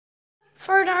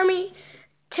Fart Army.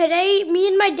 Today, me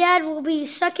and my dad will be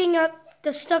sucking up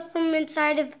the stuff from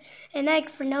inside of an egg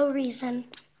for no reason.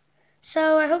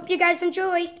 So I hope you guys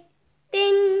enjoy.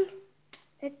 Ding!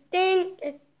 Ding!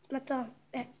 It's my thumb.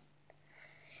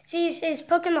 See, it's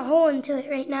poking the hole into it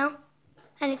right now.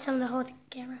 I need someone to hold the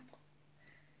camera.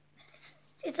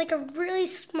 It's like a really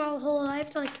small hole. I have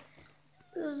to like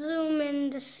zoom in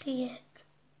to see it.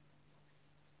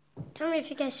 Tell me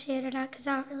if you guys see it or not, because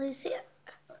I don't really see it.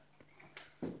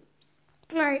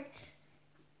 Alright.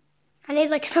 I need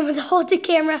like someone to hold the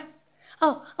camera.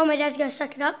 Oh, my dad's gonna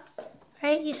suck it up.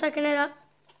 Alright, he's sucking it up.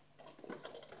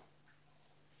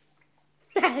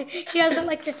 He doesn't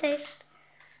like the taste.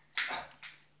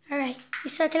 Alright,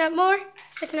 he's sucking up more.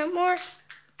 Sucking up more.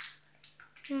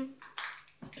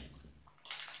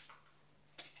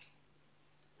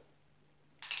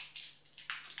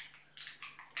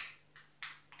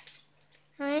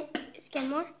 Alright, he's getting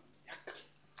more.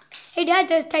 Hey Dad,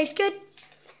 does it taste good?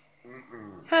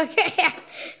 Okay,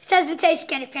 it doesn't taste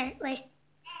good apparently.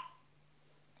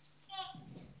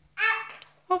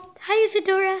 Oh, hi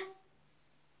Isadora.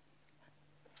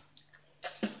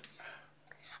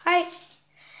 Alright,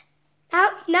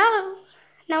 now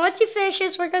once he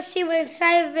finishes, we're going to see what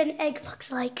inside of an egg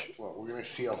looks like. Well, we're going to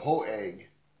see a whole egg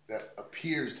that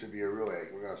appears to be a real egg.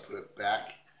 We're going to put it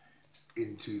back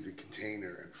into the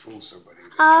container and fool somebody.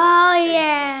 Oh,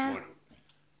 yeah.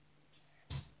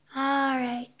 All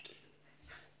right.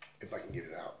 If I can get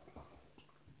it out.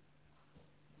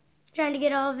 Trying to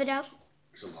get all of it out.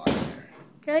 There's a lot in there.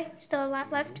 Really? Still a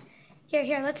lot left?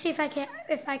 Here, let's see if I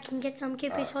can get some. Can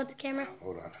you please hold the camera?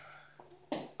 Hold on.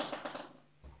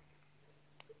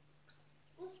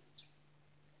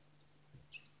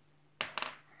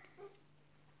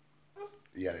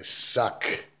 You gotta suck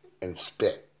and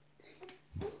spit.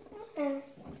 And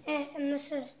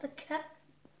this is the cut.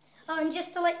 Oh, and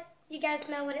just to let you guys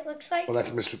know what it looks like. Well,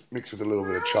 that's mixed with a little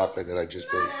bit of chocolate that I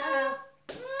just made.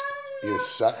 You gotta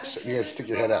suck. You gotta stick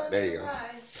your head up. There you go.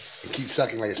 And keep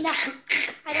sucking like this. No,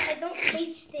 I don't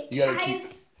taste it. You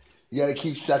gotta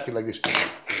keep sucking like this.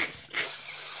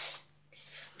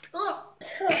 Oh,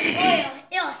 ew,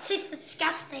 it tastes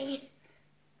disgusting. It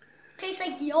tastes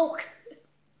like yolk.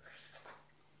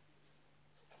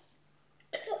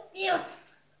 Ew.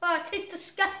 Oh, it tastes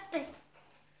disgusting.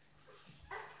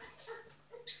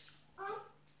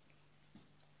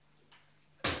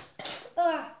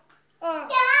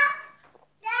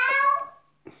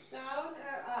 Down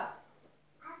or up?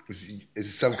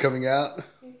 Is some coming out?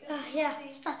 Yeah,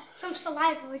 some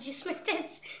saliva would just make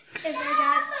this in there,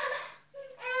 guys.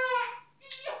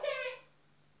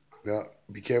 No,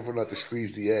 be careful not to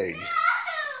squeeze the egg.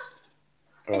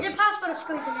 Is it possible to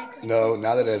squeeze an egg like No, this?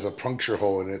 now that it has a puncture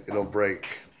hole in it, it'll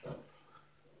break.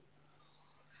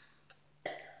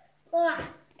 Ugh.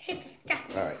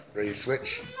 All right, ready to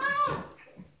switch?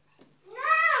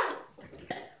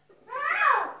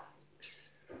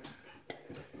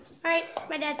 All right,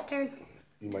 my dad's turn.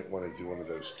 You might want to do one of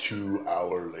those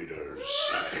 2-hour laters.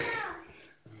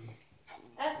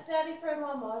 Ask Daddy for a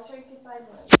mama. I'll sure you can find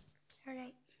one. All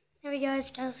right, here we go,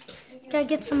 guys. Let's go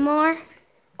get some more.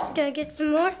 Let's go get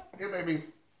some more. Here, baby.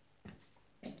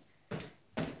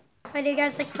 Why do you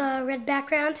guys like the red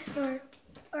background, or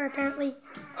apparently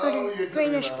sort of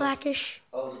greenish, blackish?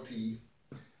 Oh, it's a pea.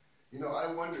 You know,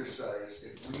 I wonder, Cyrus,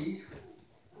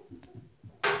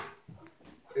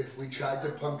 if we tried to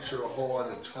puncture a hole on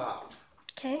the top,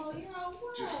 Okay.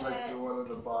 just like the one on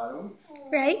the bottom,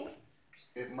 Right.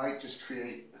 it might just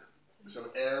create some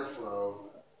airflow,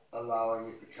 allowing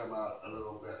it to come out a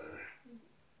little better.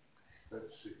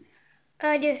 Let's see.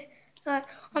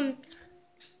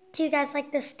 Do you guys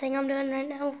like this thing I'm doing right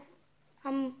now?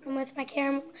 I'm with my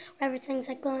camera where everything's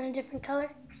like glowing a different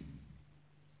color.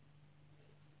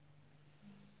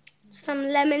 Some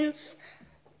lemons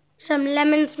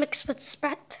mixed with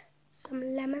Sprite.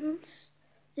 Some lemons.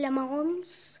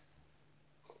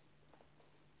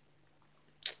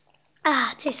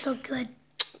 Ah, it tastes so good.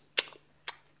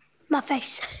 My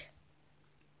face.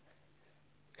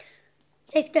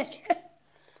 Tastes good.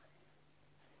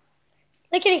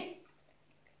 Lickety.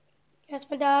 That's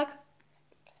my dog.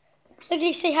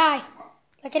 Lickety, say hi.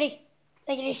 Lickety.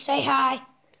 Lickety, say hi.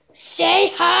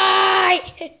 Say hi!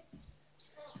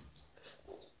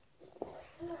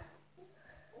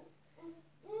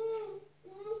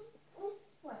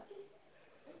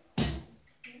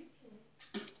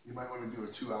 You might want to do a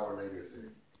 2-hour later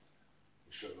thing.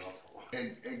 Shut it off.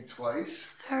 Egg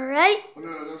twice. All right. Oh,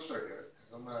 no, don't start yet.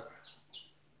 I'm not.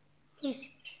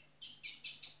 Easy.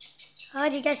 Oh,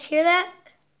 did you guys hear that?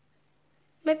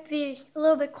 Might be a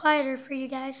little bit quieter for you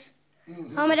guys.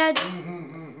 Oh, my dad.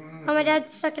 Oh, my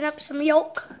dad's sucking up some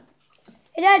yolk.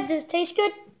 Hey, Dad, does it taste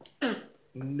good?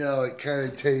 No, it kind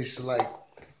of tastes like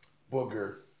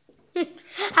booger.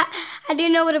 I do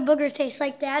know what a booger tastes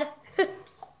like, Dad.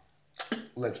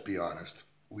 Let's be honest.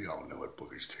 We all know what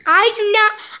boogers taste like.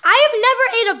 I have never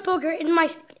ate a booger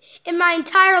in my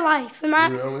entire life.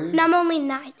 Really? And I'm only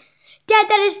 9. Dad,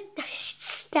 that is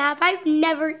stop. I've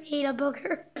never ate a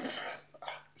booger.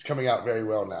 It's coming out very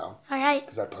well now. All right.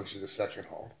 Because I punctured the second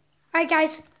hole. All right,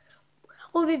 guys.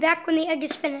 We'll be back when the egg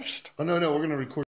is finished. Oh, no, we're going to record.